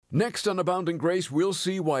Next on Abounding Grace, we'll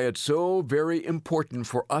see why it's so very important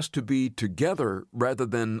for us to be together rather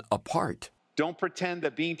than apart. Don't pretend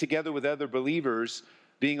that being together with other believers,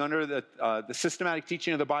 being under the systematic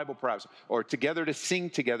teaching of the Bible perhaps, or together to sing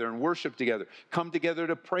together and worship together, come together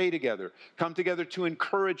to pray together, come together to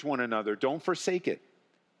encourage one another. Don't forsake it.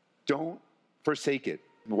 Don't forsake it.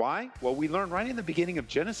 Why? Well, we learned right in the beginning of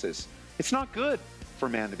Genesis, it's not good for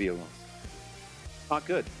man to be alone. Not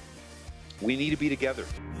good. We need to be together.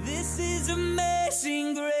 This is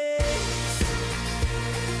amazing grace.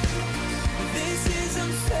 This is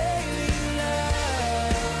unfailing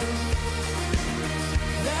love.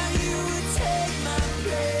 That you would take my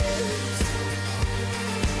place.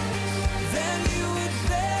 That you would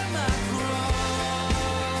bear my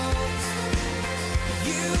cross.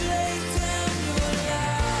 You laid down your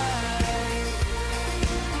life.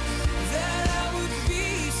 That I would be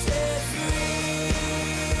set free.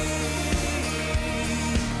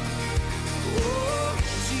 Oh,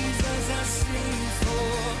 Jesus, I sing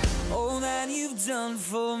for all that you've done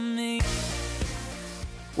for me.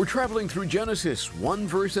 We're traveling through Genesis, one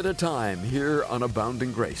verse at a time, here on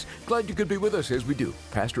Abounding Grace. Glad you could be with us as we do.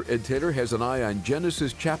 Pastor Ed Taylor has an eye on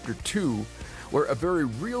Genesis chapter 2, where a very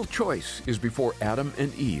real choice is before Adam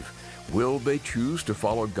and Eve. Will they choose to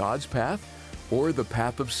follow God's path or the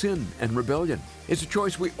path of sin and rebellion? It's a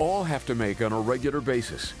choice we all have to make on a regular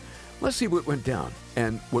basis. Let's see what went down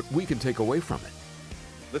and what we can take away from it.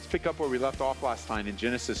 Let's pick up where we left off last time in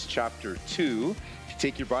Genesis chapter 2. If you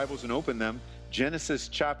take your Bibles and open them, Genesis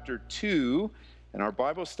chapter 2, and our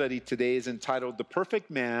Bible study today is entitled The Perfect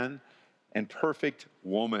Man and Perfect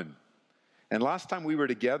Woman. And last time we were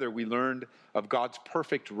together, we learned of God's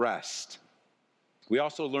perfect rest. We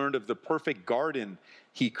also learned of the perfect garden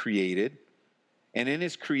he created. And in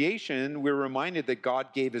his creation, we're reminded that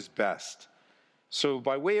God gave his best. So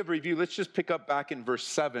by way of review, let's just pick up back in verse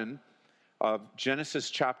 7 of Genesis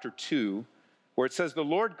chapter 2, where it says, "The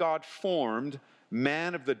Lord God formed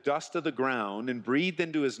man of the dust of the ground and breathed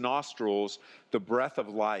into his nostrils the breath of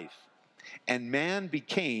life. And man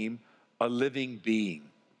became a living being."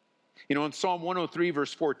 You know, in Psalm 103,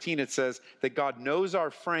 verse 14, it says that God knows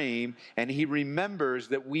our frame and he remembers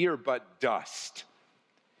that we are but dust.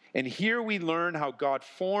 And here we learn how God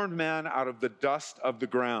formed man out of the dust of the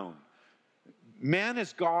ground. Man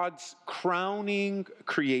is God's crowning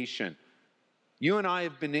creation. You and I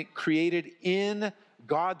have been created in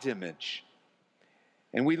God's image.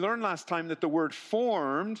 And we learned last time that the word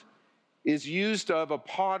formed is used of a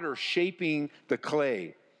potter shaping the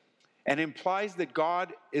clay and implies that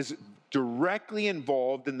God is directly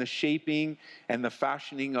involved in the shaping and the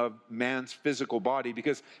fashioning of man's physical body,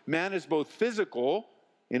 because man is both physical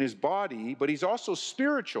in his body, but he's also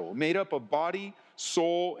spiritual, made up of body,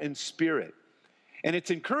 soul, and spirit. And it's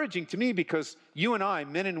encouraging to me because you and I,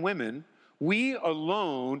 men and women, we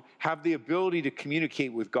alone have the ability to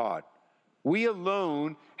communicate with God. We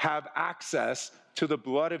alone have access to the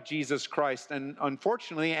blood of Jesus Christ. And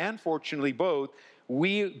unfortunately, and fortunately both,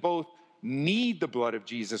 we both need the blood of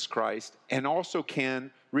Jesus Christ and also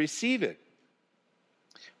can receive it.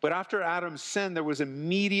 But after Adam's sin, there was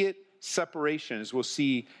immediate separation, as we'll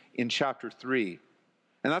see in chapter 3.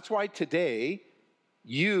 And that's why today,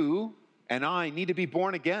 you and I need to be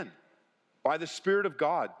born again by the Spirit of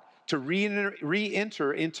God to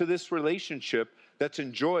re-enter into this relationship that's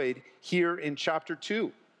enjoyed here in chapter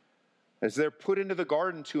 2. As they're put into the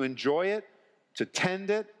garden to enjoy it, to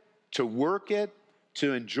tend it, to work it,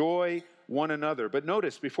 to enjoy one another. But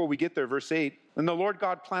notice, before we get there, verse 8, "And the Lord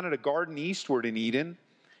God planted a garden eastward in Eden,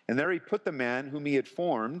 and there he put the man whom he had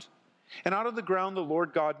formed. And out of the ground the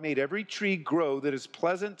Lord God made every tree grow that is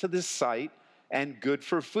pleasant to the sight and good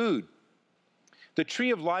for food. The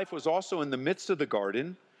tree of life was also in the midst of the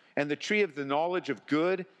garden, and the tree of the knowledge of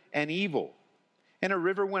good and evil. And a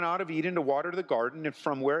river went out of Eden to water the garden, and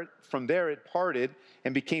from there it parted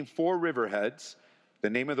and became 4 riverheads. The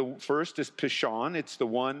name of the first is Pishon. It's the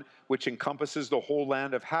one which encompasses the whole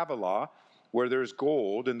land of Havilah, where there's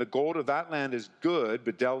gold. And the gold of that land is good.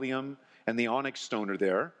 Bdellium and the onyx stone are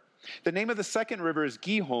there. The name of the second river is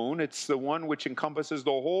Gihon. It's the one which encompasses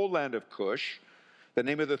the whole land of Cush. The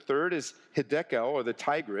name of the third is Hiddekel, or the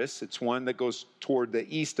Tigris. It's one that goes toward the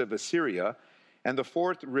east of Assyria. And the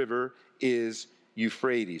fourth river is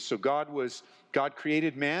Euphrates." So God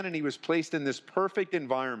created man, and he was placed in this perfect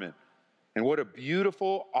environment. And what a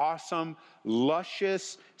beautiful, awesome,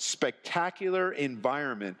 luscious, spectacular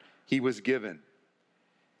environment he was given.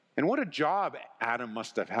 And what a job Adam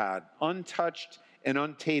must have had, untouched and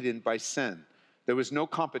untainted by sin. There was no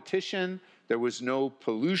competition, there was no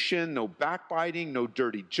pollution, no backbiting, no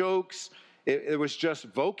dirty jokes. It was just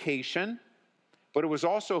vocation, but it was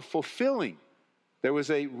also fulfilling. There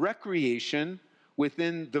was a recreation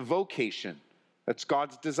within the vocation. That's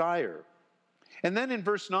God's desire. And then in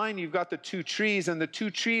verse 9, you've got the two trees, and the two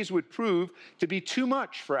trees would prove to be too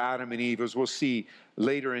much for Adam and Eve, as we'll see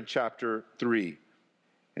later in chapter 3.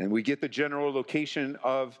 And we get the general location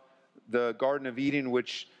of the Garden of Eden,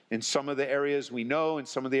 which in some of the areas we know, in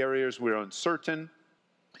some of the areas we're uncertain.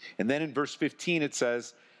 And then in verse 15 it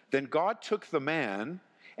says, "Then God took the man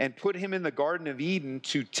and put him in the Garden of Eden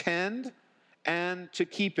to tend and to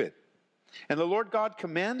keep it. And the Lord God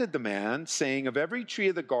commanded the man, saying, Of every tree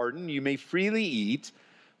of the garden you may freely eat,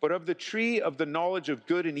 but of the tree of the knowledge of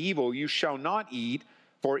good and evil you shall not eat,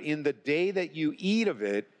 for in the day that you eat of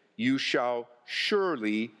it, you shall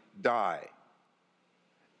surely die."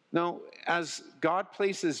 Now, as God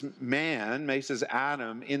places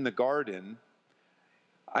Adam in the garden,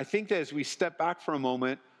 I think that as we step back for a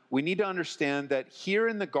moment, we need to understand that here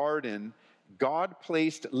in the garden, God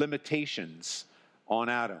placed limitations on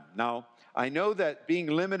Adam. Now, I know that being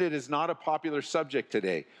limited is not a popular subject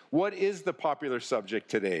today. What is the popular subject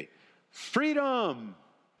today? Freedom.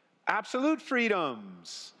 Absolute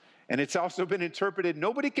freedoms. And it's also been interpreted,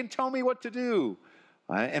 nobody can tell me what to do.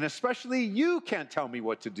 And especially you can't tell me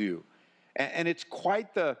what to do. And it's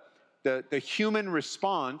quite the human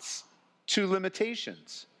response to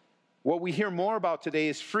limitations. What we hear more about today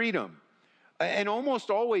is freedom. And almost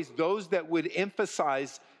always those that would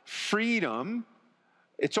emphasize freedom,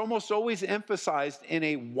 it's almost always emphasized in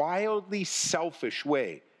a wildly selfish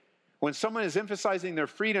way. When someone is emphasizing their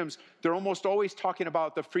freedoms, they're almost always talking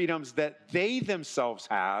about the freedoms that they themselves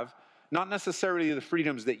have, not necessarily the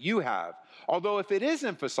freedoms that you have. Although if it is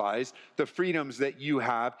emphasized, the freedoms that you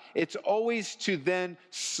have, it's always to then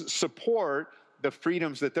support the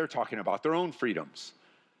freedoms that they're talking about, their own freedoms.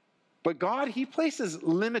 But God, He places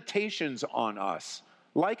limitations on us,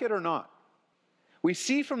 like it or not. We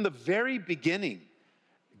see from the very beginning,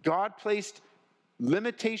 God placed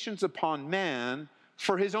limitations upon man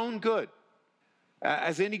for His own good.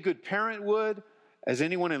 As any good parent would, as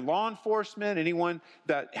anyone in law enforcement, anyone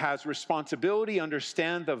that has responsibility,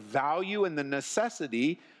 understand the value and the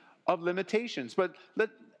necessity of limitations. But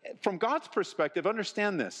from God's perspective,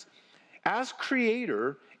 understand this. As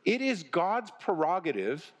creator, it is God's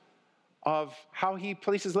prerogative of how He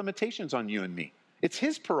places limitations on you and me. It's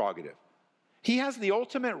His prerogative. He has the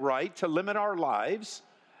ultimate right to limit our lives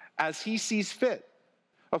as He sees fit.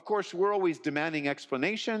 Of course, we're always demanding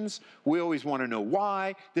explanations. We always want to know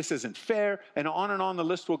why. This isn't fair. And on the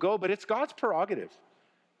list will go. But it's God's prerogative.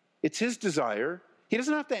 It's His desire. He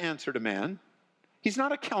doesn't have to answer to man. He's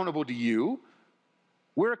not accountable to you.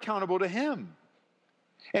 We're accountable to Him.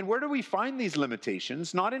 And where do we find these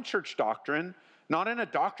limitations? Not in church doctrine, not in a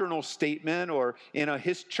doctrinal statement or in a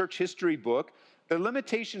church history book. The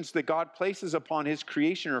limitations that God places upon His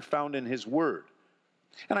creation are found in His Word.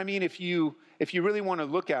 And I mean, if you really want to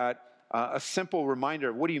look at a simple reminder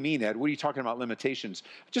of what do you mean, Ed? What are you talking about limitations?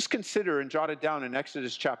 Just consider and jot it down in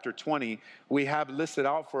Exodus chapter 20. We have listed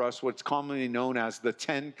out for us what's commonly known as the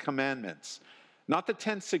 10 Commandments. Not the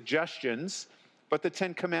 10 suggestions, but the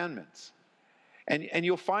 10 Commandments. And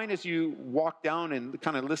you'll find as you walk down and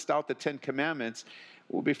kind of list out the 10 Commandments,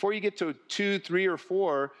 before you get to 2, 3, or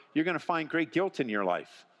 4, you're going to find great guilt in your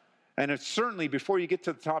life. And it's certainly before you get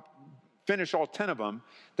to the top, finish all 10 of them,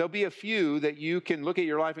 there'll be a few that you can look at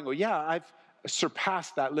your life and go, yeah, I've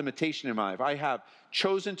surpassed that limitation in my life. I have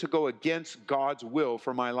chosen to go against God's will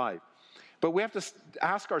for my life. But we have to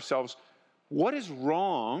ask ourselves, what is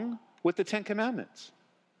wrong with the 10 Commandments?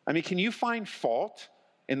 I mean, can you find fault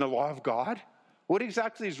in the law of God? What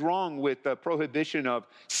exactly is wrong with the prohibition of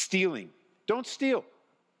stealing? Don't steal.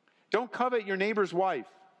 Don't covet your neighbor's wife.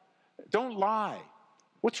 Don't lie.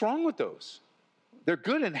 What's wrong with those? They're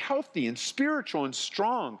good and healthy and spiritual and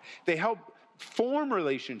strong. They help form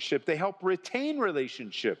relationship. They help retain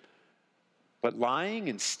relationship. But lying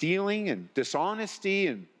and stealing and dishonesty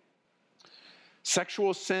and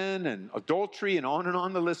sexual sin and adultery and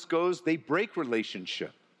on the list goes, they break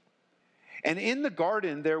relationship. And in the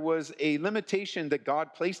garden, there was a limitation that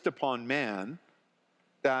God placed upon man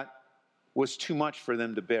that was too much for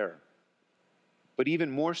them to bear. But even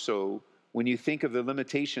more so, when you think of the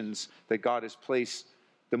limitations that God has placed,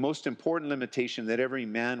 the most important limitation that every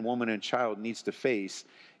man, woman, and child needs to face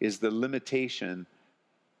is the limitation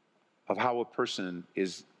of how a person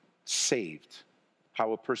is saved,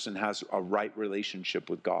 how a person has a right relationship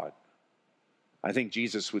with God. I think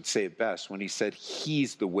Jesus would say it best when He said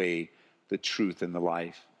He's the way, the truth, and the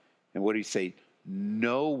life. And what did He say?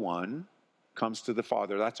 No one comes to the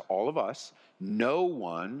Father. That's all of us. No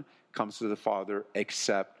one comes to the Father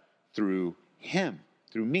except through Him,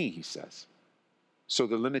 through me, He says. So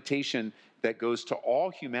the limitation that goes to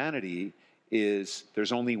all humanity is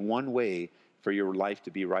there's only one way for your life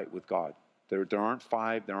to be right with God. There aren't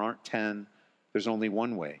 5, there aren't 10. There's only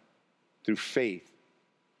one way, through faith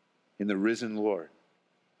in the risen Lord.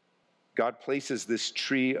 God places this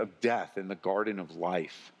tree of death in the garden of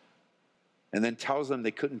life and then tells them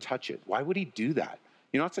they couldn't touch it. Why would he do that?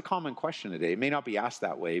 You know, it's a common question today. It may not be asked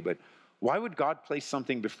that way, but why would God place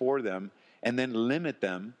something before them and then limit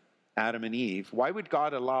them, Adam and Eve? Why would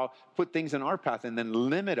God put things in our path and then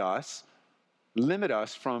limit us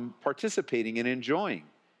from participating and enjoying?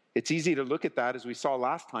 It's easy to look at that, as we saw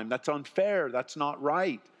last time. That's unfair. That's not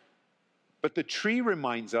right. But the tree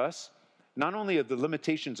reminds us not only of the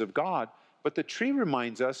limitations of God, but the tree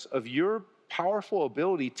reminds us of your powerful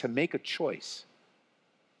ability to make a choice.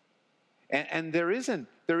 And there is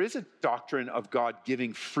a doctrine of God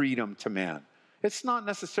giving freedom to man. It's not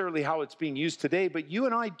necessarily how it's being used today, but you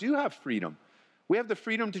and I do have freedom. We have the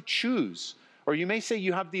freedom to choose. Or you may say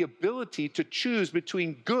you have the ability to choose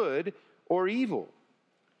between good or evil.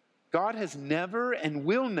 God has never and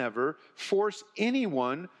will never force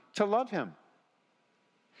anyone to love him.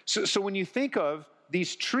 So when you think of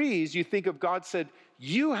these trees, you think of God said,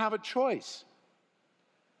 you have a choice.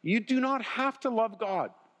 You do not have to love God.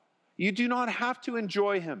 You do not have to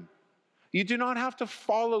enjoy him. You do not have to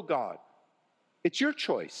follow God. It's your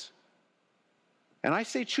choice. And I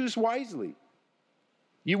say choose wisely.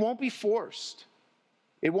 You won't be forced.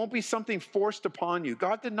 It won't be something forced upon you.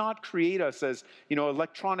 God did not create us as,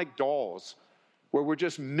 electronic dolls where we're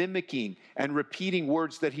just mimicking and repeating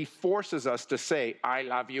words that he forces us to say, I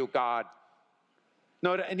love you, God.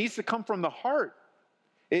 No, it needs to come from the heart.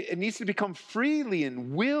 It needs to become freely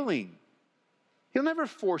and willing. He'll never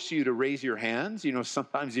force you to raise your hands.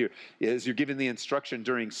 Sometimes as you're given the instruction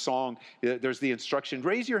during song, there's the instruction,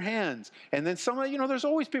 raise your hands. And then there's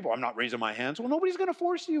always people, I'm not raising my hands. Well, nobody's going to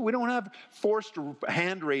force you. We don't have forced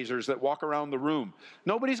hand raisers that walk around the room.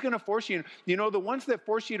 Nobody's going to force you. The ones that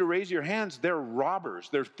force you to raise your hands, they're robbers.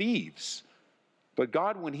 They're thieves. But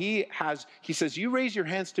God, when he says, you raise your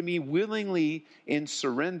hands to me willingly in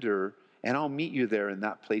surrender, and I'll meet you there in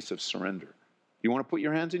that place of surrender. You want to put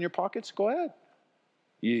your hands in your pockets? Go ahead.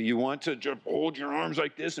 You want to just hold your arms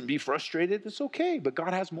like this and be frustrated? It's okay, but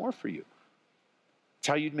God has more for you. It's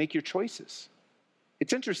how you'd make your choices.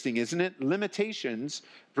 It's interesting, isn't it? Limitations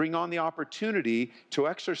bring on the opportunity to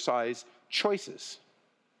exercise choices.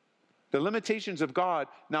 The limitations of God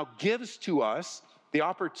now gives to us the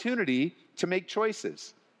opportunity to make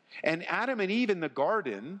choices. And Adam and Eve in the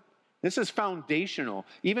garden, this is foundational,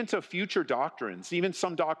 even to future doctrines, even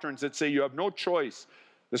some doctrines that say you have no choice.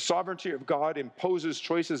 The sovereignty of God imposes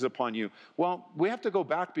choices upon you. Well, we have to go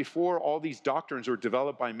back before all these doctrines were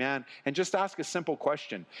developed by man and just ask a simple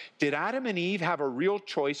question. Did Adam and Eve have a real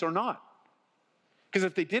choice or not? Because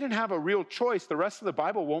if they didn't have a real choice, the rest of the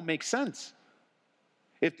Bible won't make sense.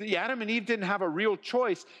 If Adam and Eve didn't have a real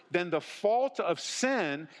choice, then the fault of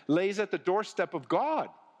sin lays at the doorstep of God.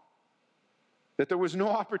 That there was no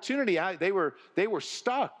opportunity. They were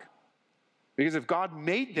stuck. Because if God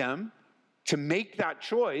made them to make that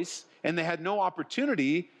choice, and they had no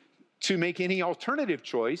opportunity to make any alternative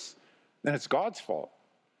choice, then it's God's fault.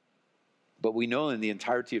 But we know in the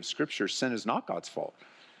entirety of Scripture, sin is not God's fault.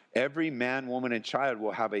 Every man, woman, and child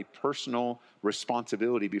will have a personal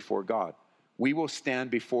responsibility before God. We will stand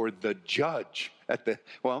before the judge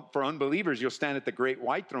for unbelievers, you'll stand at the great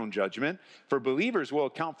white throne judgment. For believers, we'll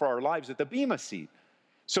account for our lives at the bema seat.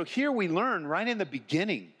 So here we learn right in the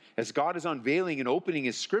beginning, as God is unveiling and opening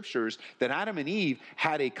his scriptures, that Adam and Eve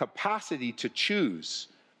had a capacity to choose.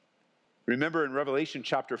 Remember in Revelation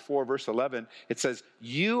chapter 4, verse 11, it says,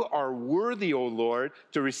 you are worthy, O Lord,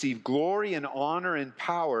 to receive glory and honor and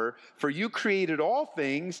power, for you created all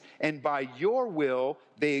things, and by your will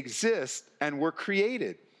they exist and were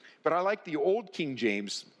created. But I like the old King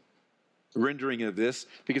James rendering of this,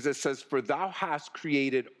 because it says, for thou hast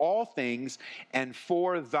created all things, and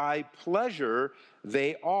for thy pleasure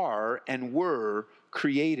they are and were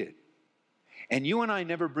created. And you and I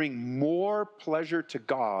never bring more pleasure to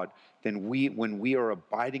God than when we are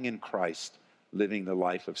abiding in Christ, living the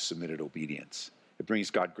life of submitted obedience. It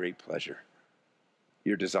brings God great pleasure,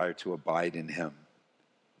 your desire to abide in him.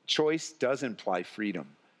 Choice does imply freedom,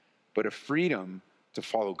 but a freedom to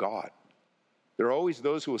follow God. There are always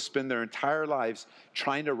those who will spend their entire lives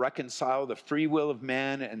trying to reconcile the free will of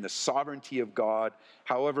man and the sovereignty of God.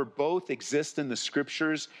 However, both exist in the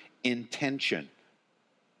scriptures in tension.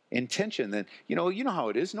 In tension, then, you know how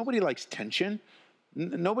it is. Nobody likes tension.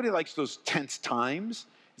 Nobody likes those tense times.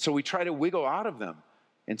 So we try to wiggle out of them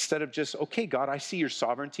instead of just, okay, God, I see your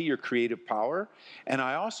sovereignty, your creative power, and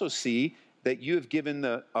I also see that you have given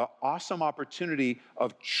the awesome opportunity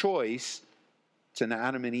of choice to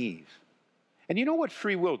Adam and Eve. And you know what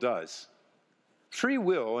free will does? Free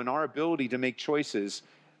will and our ability to make choices,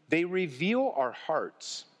 they reveal our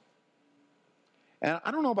hearts. And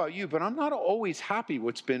I don't know about you, but I'm not always happy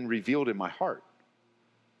what's been revealed in my heart.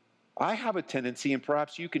 I have a tendency, and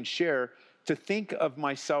perhaps you can share, to think of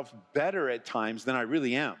myself better at times than I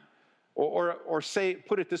really am. Or say,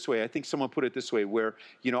 put it this way, I think someone put it this way, where,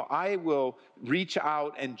 I will reach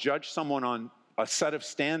out and judge someone on a set of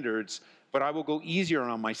standards, but I will go easier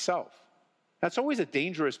on myself. That's always a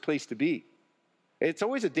dangerous place to be. It's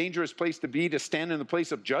always a dangerous place to be, to stand in the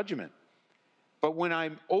place of judgment. But when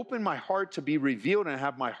I open my heart to be revealed and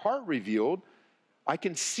have my heart revealed, I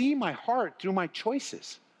can see my heart through my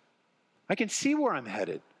choices. I can see where I'm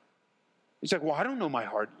headed. It's like, well, I don't know my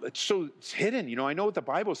heart. It's hidden. I know what the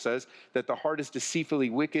Bible says, that the heart is deceitfully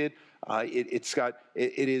wicked. It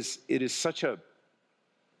is such a,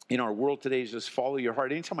 in our world today, is just follow your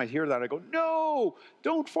heart. Anytime I hear that, I go, no,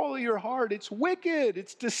 don't follow your heart. It's wicked.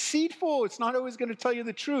 It's deceitful. It's not always going to tell you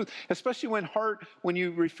the truth, especially when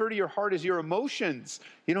you refer to your heart as your emotions.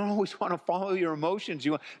 You don't always want to follow your emotions.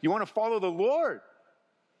 You want to follow the Lord.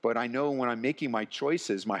 But I know when I'm making my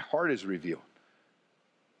choices, my heart is revealed.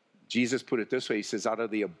 Jesus put it this way. He says, out of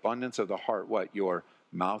the abundance of the heart, what? Your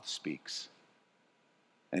mouth speaks.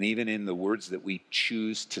 And even in the words that we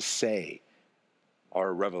choose to say are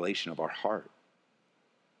a revelation of our heart.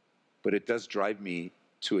 But it does drive me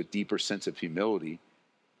to a deeper sense of humility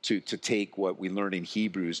to take what we learn in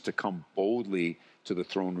Hebrews, to come boldly to the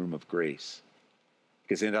throne room of grace.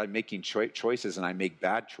 Because if I'm making choices and I make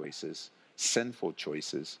bad choices, sinful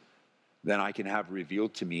choices, then I can have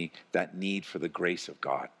revealed to me that need for the grace of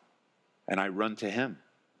God. And I run to him.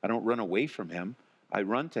 I don't run away from him. I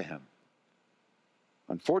run to him.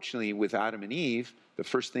 Unfortunately, with Adam and Eve, the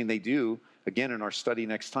first thing they do, again in our study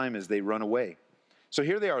next time, is they run away. So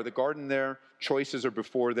here they are, the garden there, choices are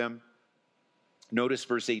before them. Notice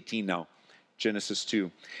verse 18 now, Genesis 2.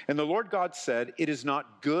 And the Lord God said, it is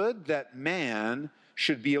not good that man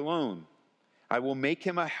should be alone. I will make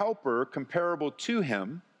him a helper comparable to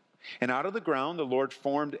him. And out of the ground the Lord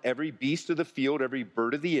formed every beast of the field, every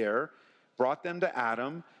bird of the air, brought them to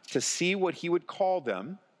Adam to see what he would call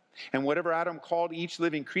them. And whatever Adam called each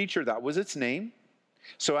living creature, that was its name.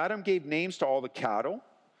 So Adam gave names to all the cattle,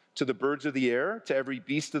 to the birds of the air, to every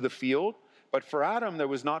beast of the field. But for Adam there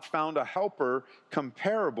was not found a helper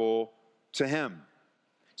comparable to him.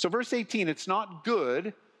 So verse 18, it's not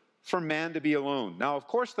good for man to be alone. Now, of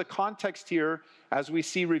course, the context here, as we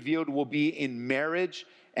see revealed, will be in marriage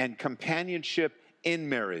and companionship in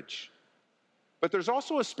marriage. But there's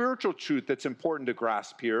also a spiritual truth that's important to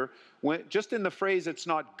grasp here, just in the phrase, it's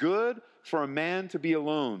not good for a man to be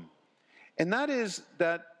alone. And that is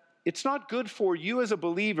that it's not good for you as a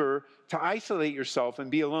believer to isolate yourself and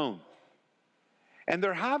be alone. And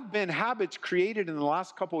there have been habits created in the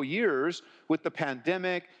last couple of years with the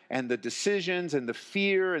pandemic and the decisions and the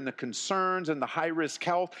fear and the concerns and the high-risk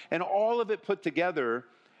health and all of it put together,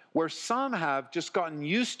 where some have just gotten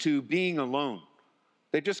used to being alone.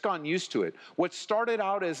 They've just gotten used to it. What started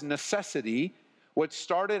out as necessity, what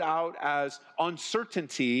started out as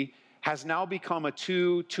uncertainty, has now become a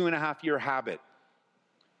 2.5 year habit.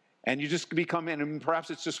 And you just become, and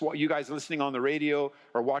perhaps it's just what you guys listening on the radio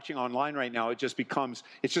or watching online right now, it's just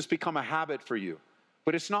become a habit for you.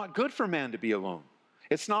 But it's not good for man to be alone.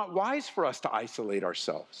 It's not wise for us to isolate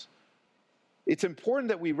ourselves. It's important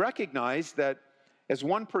that we recognize that, as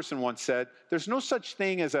one person once said, there's no such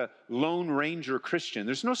thing as a lone ranger Christian.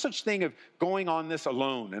 There's no such thing of going on this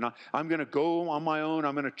alone. And I'm going to go on my own.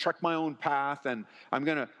 I'm going to trek my own path, and I'm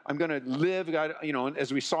going to live.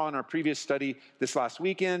 As we saw in our previous study this last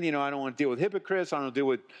weekend, I don't want to deal with hypocrites. I don't want to deal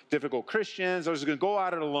with difficult Christians. I'm just going to go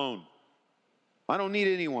at it alone. I don't need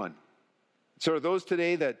anyone. So are those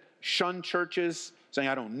today that shun churches, saying,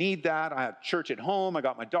 I don't need that. I have church at home. I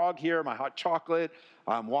got my dog here, my hot chocolate.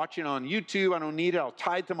 I'm watching on YouTube. I don't need it. I'll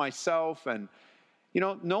tie to myself. And,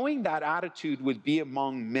 knowing that attitude would be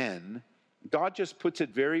among men, God just puts it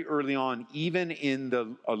very early on, even in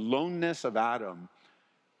the aloneness of Adam,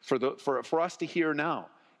 for us to hear now.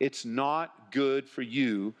 It's not good for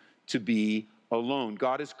you to be alone.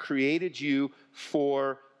 God has created you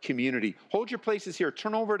for community. Hold your places here.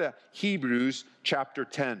 Turn over to Hebrews chapter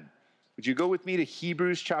 10. Would you go with me to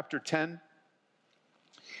Hebrews chapter 10?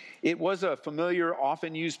 It was a familiar,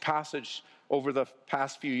 often used passage over the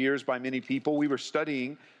past few years by many people. We were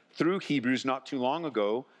studying through Hebrews not too long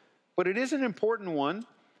ago, but it is an important one,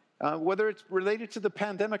 whether it's related to the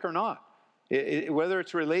pandemic or not. Whether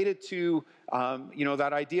it's related to,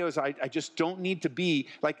 that idea is I just don't need to be,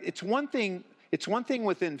 like, it's one thing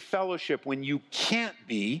within fellowship when you can't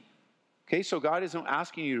be, okay? So God isn't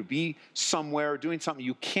asking you to be somewhere doing something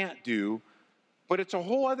you can't do, but it's a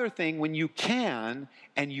whole other thing when you can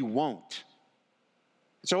and you won't.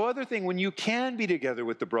 It's a whole other thing when you can be together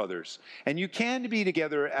with the brothers and you can be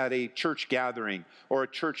together at a church gathering or a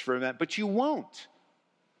church event, but you won't.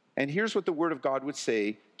 And here's what the Word of God would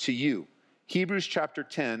say to you. Hebrews chapter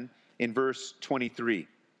 10 in verse 23.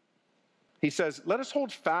 He says, "Let us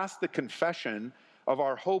hold fast the confession of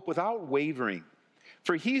our hope without wavering,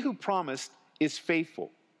 for he who promised is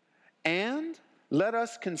faithful. And let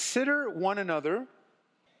us consider one another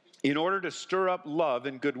in order to stir up love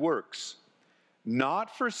and good works,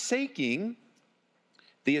 not forsaking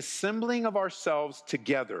the assembling of ourselves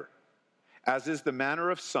together, as is the manner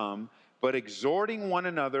of some, but exhorting one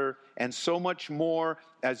another, and so much more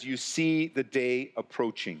as you see the day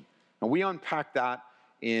approaching." And we unpack that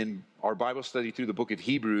in our Bible study through the book of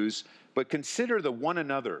Hebrews, but consider the one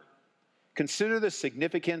another. Consider the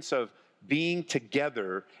significance of being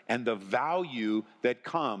together and the value that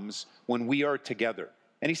comes when we are together.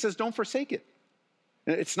 And he says, don't forsake it.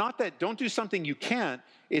 It's not that don't do something you can't.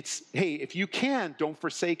 It's, hey, if you can, don't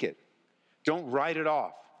forsake it. Don't write it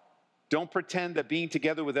off. Don't pretend that being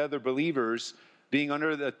together with other believers, being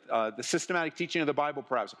under the systematic teaching of the Bible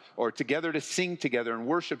perhaps, or together to sing together and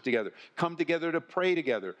worship together, come together to pray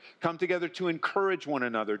together, come together to encourage one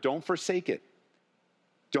another. Don't forsake it.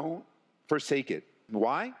 Don't forsake it.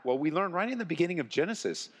 Why? Well, we learned right in the beginning of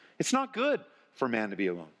Genesis, it's not good for man to be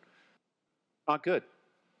alone. Not good.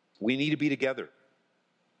 We need to be together.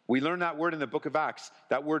 We learned that word in the book of Acts.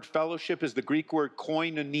 That word fellowship is the Greek word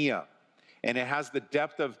koinonia. And it has the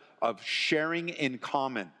depth of sharing in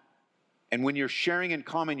common. And when you're sharing in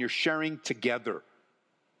common, you're sharing together.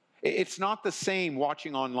 It's not the same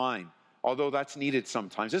watching online, although that's needed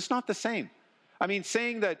sometimes. It's not the same. I mean,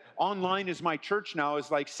 saying that online is my church now is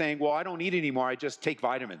like saying, well, I don't eat anymore, I just take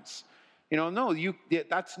vitamins. No,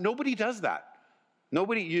 nobody does that.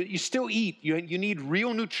 Nobody, you still eat. You need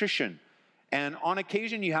real nutrition. And on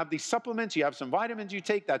occasion, you have these supplements, you have some vitamins you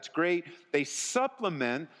take, that's great. They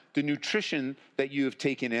supplement the nutrition that you have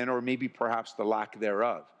taken in, or maybe perhaps the lack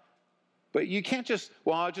thereof. But you can't just,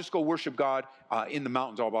 I'll just go worship God in the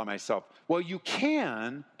mountains all by myself. Well, you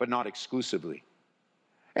can, but not exclusively.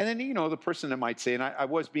 And then, the person that might say, and I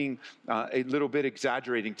was being a little bit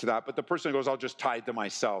exaggerating to that, but the person goes, I'll just tithe to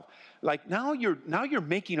myself. Like, now you're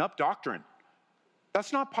making up doctrine.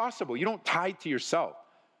 That's not possible. You don't tithe to yourself.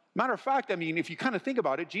 Matter of fact, if you kind of think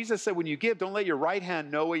about it, Jesus said when you give, don't let your right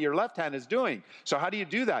hand know what your left hand is doing. So how do you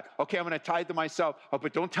do that? Okay, I'm going to tithe to myself. Oh,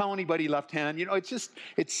 but don't tell anybody left hand. You just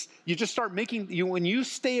start making, when you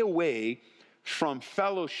stay away from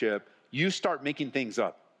fellowship, you start making things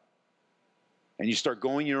up. And you start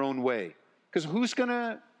going your own way. Because who's going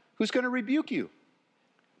to rebuke you?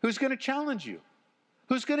 Who's going to challenge you?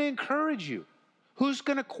 Who's going to encourage you? Who's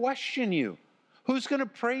going to question you? Who's going to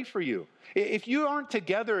pray for you? If you aren't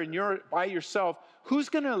together and you're by yourself, who's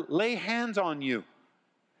going to lay hands on you?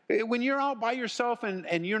 When you're out by yourself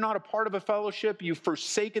and you're not a part of a fellowship, you've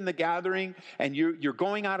forsaken the gathering and you're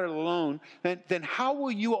going at it alone, then how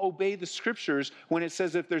will you obey the scriptures when it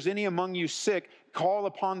says if there's any among you sick, call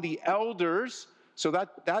upon the elders? So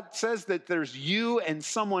that says that there's you and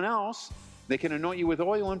someone else. They can anoint you with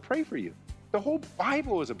oil and pray for you. The whole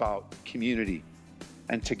Bible is about community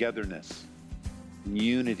and togetherness.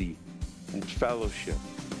 Unity and fellowship.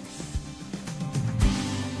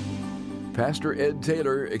 Pastor Ed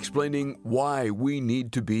Taylor explaining why we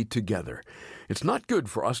need to be together. It's not good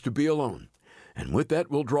for us to be alone. And with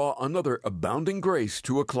that, we'll draw another Abounding Grace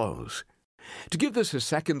to a close. To give this a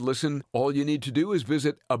second listen, all you need to do is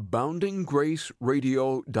visit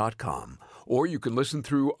aboundinggraceradio.com, or you can listen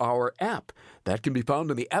through our app. That can be found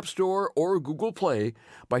in the App Store or Google Play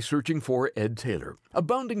by searching for Ed Taylor.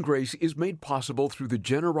 Abounding Grace is made possible through the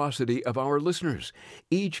generosity of our listeners.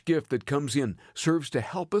 Each gift that comes in serves to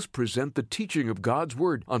help us present the teaching of God's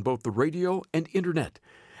Word on both the radio and internet.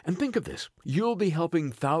 And think of this, you'll be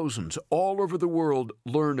helping thousands all over the world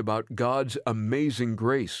learn about God's amazing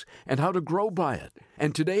grace and how to grow by it.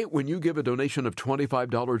 And today, when you give a donation of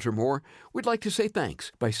 $25 or more, we'd like to say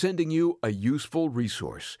thanks by sending you a useful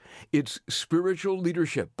resource. It's Spiritual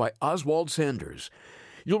Leadership by Oswald Sanders.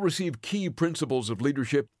 You'll receive key principles of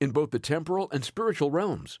leadership in both the temporal and spiritual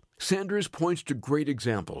realms. Sanders points to great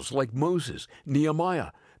examples like Moses, Nehemiah,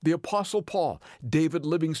 the Apostle Paul, David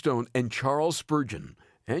Livingstone, and Charles Spurgeon.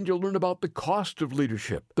 And you'll learn about the cost of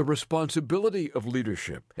leadership, the responsibility of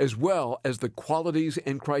leadership, as well as the qualities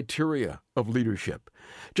and criteria of leadership.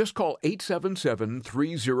 Just call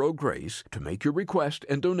 877-30-GRACE to make your request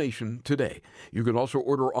and donation today. You can also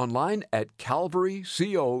order online at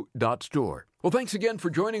calvaryco.store. Well, thanks again for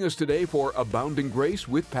joining us today for Abounding Grace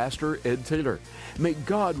with Pastor Ed Taylor. May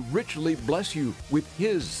God richly bless you with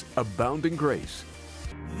His abounding grace.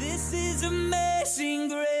 This is amazing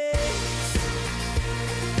grace.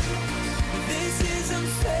 This is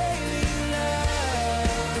unfailing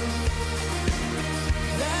love.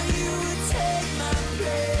 That you would take my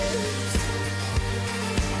place.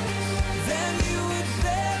 That you would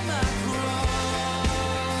bear my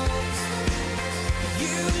cross.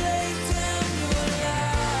 You laid down your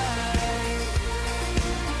life.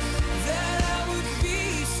 That I would be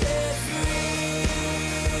set free.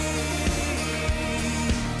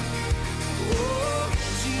 Oh,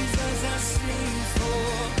 Jesus, I sing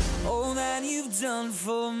for all that you've done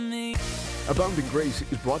for me. Abounding Grace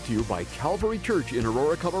is brought to you by Calvary Church in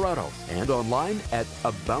Aurora, Colorado, and online at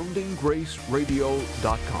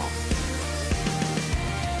aboundinggraceradio.com.